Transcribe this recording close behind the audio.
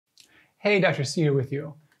Hey, Dr. C here with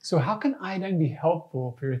you. So how can iodine be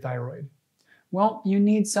helpful for your thyroid? Well, you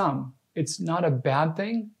need some. It's not a bad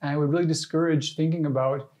thing, and I would really discourage thinking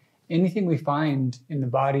about anything we find in the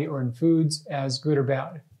body or in foods as good or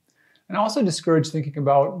bad. And I also discourage thinking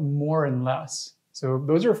about more and less. So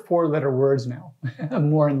those are four-letter words now,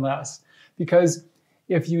 more and less. Because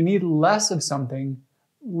if you need less of something,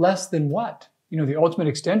 less than what? The ultimate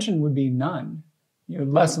extension would be none.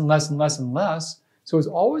 Less and less and less and less. So it's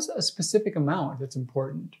always a specific amount that's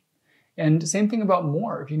important. And same thing about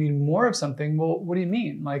more. If you need more of something, well, what do you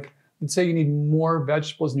mean? Like, let's say you need more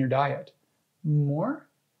vegetables in your diet. More?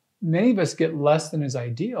 Many of us get less than is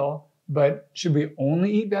ideal, but should we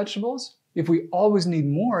only eat vegetables? If we always need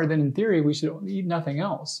more, then in theory, we should eat nothing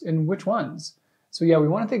else. And which ones? So yeah, we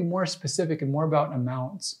want to think more specific and more about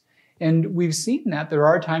amounts. And we've seen that there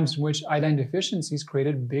are times in which iodine deficiencies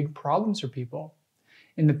created big problems for people.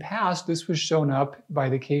 In the past, this was shown up by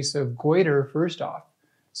the case of goiter first off.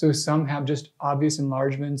 So some have just obvious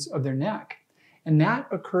enlargements of their neck. And that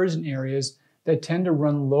occurs in areas that tend to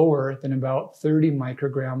run lower than about 30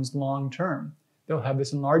 micrograms long term. They'll have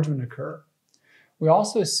this enlargement occur. We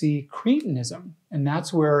also see cretinism, and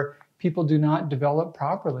that's where people do not develop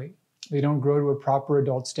properly. They don't grow to a proper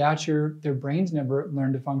adult stature. Their brains never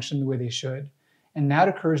learn to function the way they should. And that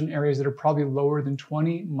occurs in areas that are probably lower than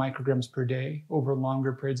 20 micrograms per day over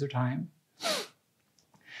longer periods of time.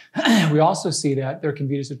 We also see that there can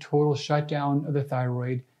be just a total shutdown of the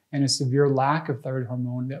thyroid and a severe lack of thyroid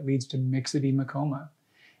hormone that leads to myxedema coma.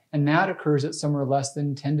 And that occurs at somewhere less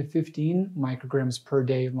than 10 to 15 micrograms per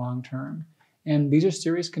day long term. And these are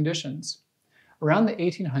serious conditions. Around the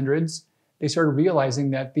 1800s, they started realizing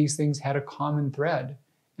that these things had a common thread.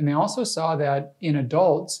 And they also saw that in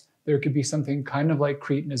adults, there could be something kind of like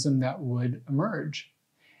cretinism that would emerge.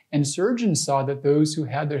 And surgeons saw that those who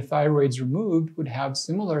had their thyroids removed would have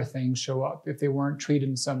similar things show up if they weren't treated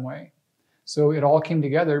in some way. So it all came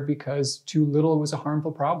together because too little was a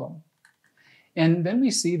harmful problem. And then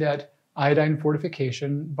we see that iodine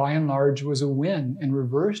fortification, by and large, was a win and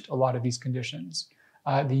reversed a lot of these conditions.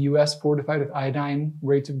 The US fortified with iodine,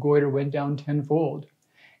 rates of goiter went down tenfold.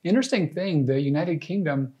 Interesting thing, the United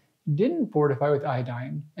Kingdom didn't fortify with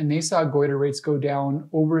iodine, and they saw goiter rates go down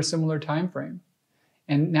over a similar time frame.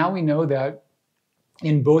 And now we know that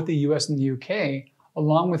in both the US and the UK,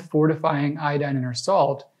 along with fortifying iodine in our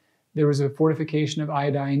salt, there was a fortification of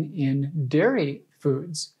iodine in dairy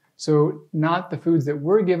foods. So not the foods that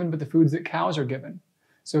we're given, but the foods that cows are given.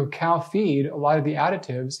 So cow feed, a lot of the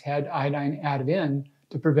additives had iodine added in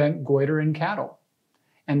to prevent goiter in cattle.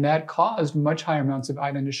 And that caused much higher amounts of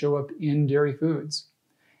iodine to show up in dairy foods.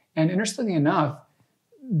 And interestingly enough,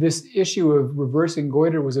 this issue of reversing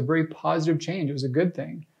goiter was a very positive change. It was a good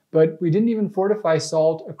thing. But we didn't even fortify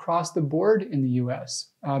salt across the board in the US.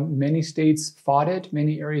 Many states fought it.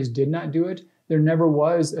 Many areas did not do it. There never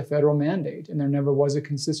was a federal mandate, and there never was a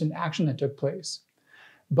consistent action that took place.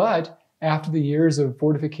 But after the years of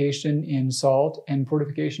fortification in salt and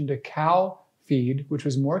fortification to cow feed, which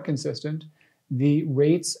was more consistent, the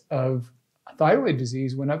rates of thyroid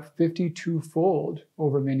disease went up 52-fold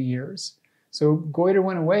over many years. So goiter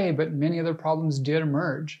went away, but many other problems did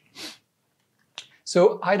emerge.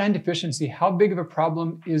 So iodine deficiency, how big of a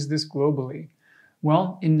problem is this globally?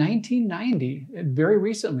 Well, in 1990, very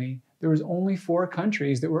recently, there was only 4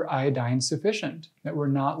 countries that were iodine sufficient, that were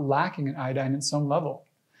not lacking in iodine at some level.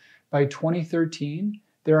 By 2013,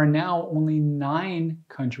 there are now only 9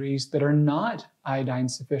 countries that are not iodine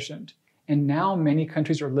sufficient. And now many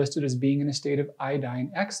countries are listed as being in a state of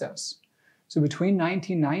iodine excess. So between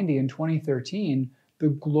 1990 and 2013, the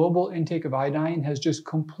global intake of iodine has just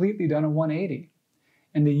completely done a 180.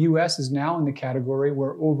 And the US is now in the category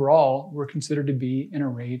where overall we're considered to be in a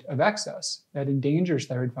rate of excess that endangers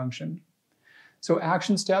thyroid function. So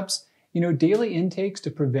action steps, daily intakes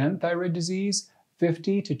to prevent thyroid disease,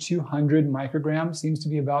 50 to 200 micrograms seems to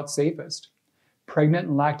be about safest. Pregnant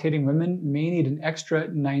and lactating women may need an extra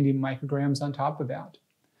 90 micrograms on top of that.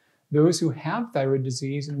 Those who have thyroid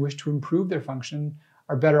disease and wish to improve their function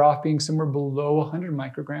are better off being somewhere below 100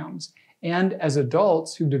 micrograms. And as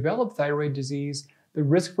adults who develop thyroid disease, the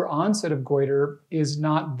risk for onset of goiter is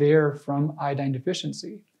not there from iodine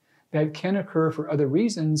deficiency. That can occur for other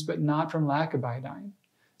reasons, but not from lack of iodine.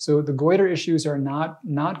 So the goiter issues are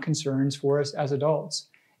not concerns for us as adults.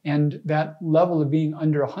 And that level of being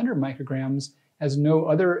under 100 micrograms has no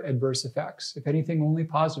other adverse effects, if anything, only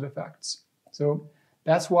positive effects. So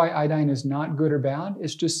that's why iodine is not good or bad.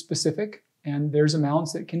 It's just specific, and there's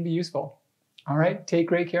amounts that can be useful. All right, take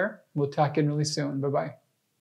great care. We'll talk again really soon. Bye-bye.